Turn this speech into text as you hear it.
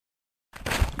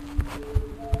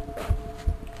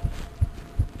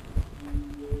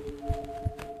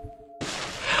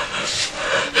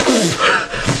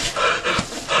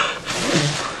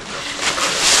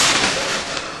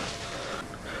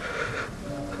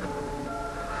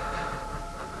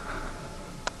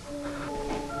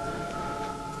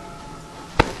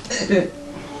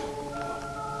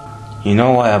You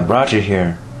know why I brought you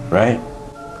here, right?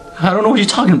 I don't know what you're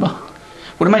talking about.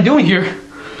 What am I doing here?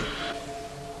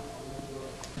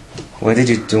 What did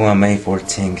you do on May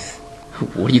 14th?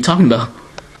 What are you talking about?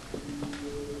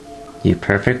 You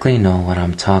perfectly know what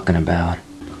I'm talking about.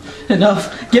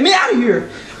 Enough. Get me out of here.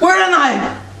 Where am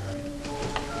I?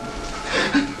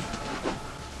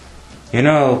 You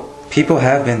know, people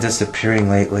have been disappearing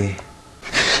lately.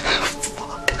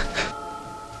 Fuck.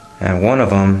 And one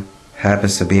of them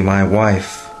happens to be my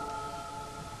wife.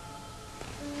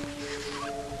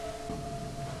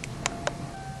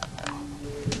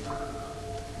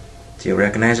 Do you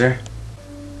recognize her?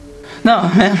 No,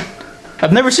 man.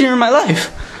 I've never seen her in my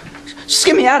life. Just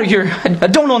get me out of here. I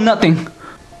don't know nothing.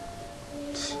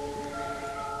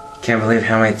 Can't believe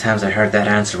how many times I heard that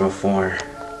answer before.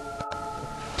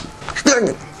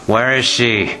 Where is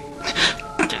she?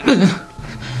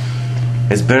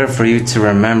 It's better for you to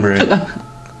remember it,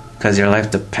 because your life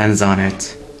depends on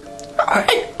it. I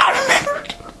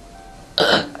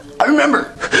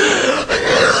remember.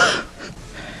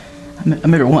 I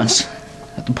met her once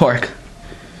at the park.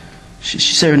 She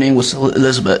said her name was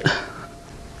Elizabeth.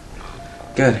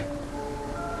 Good.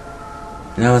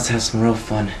 Now let's have some real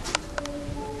fun.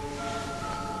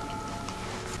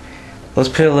 Let's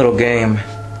play a little game.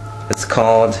 It's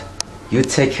called You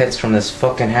Take Hits from This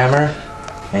Fucking Hammer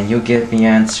and You Give Me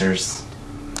Answers.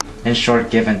 In short,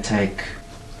 give and take.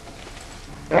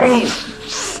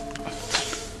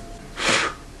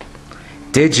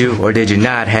 Did you or did you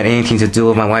not have anything to do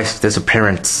with my wife's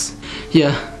disappearance?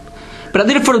 Yeah, but I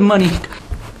did it for the money.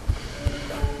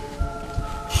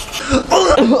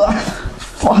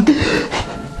 Fuck.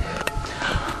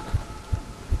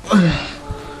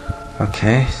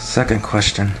 Okay, second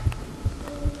question.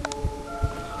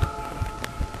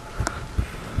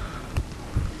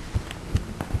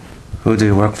 Who do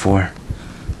you work for?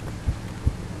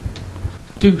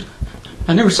 Dude,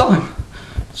 I never saw him.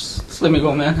 Just let me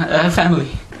go, man. I have family.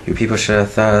 You people should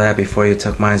have thought of that before you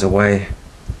took mine away.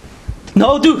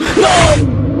 No, dude,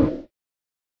 no!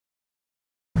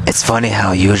 It's funny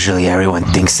how usually everyone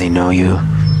thinks they know you.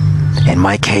 In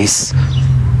my case,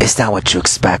 it's not what you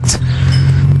expect.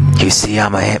 You see,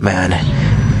 I'm a hitman.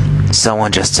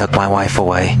 Someone just took my wife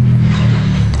away,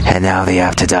 and now they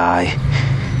have to die.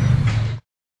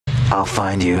 I'll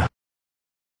find you.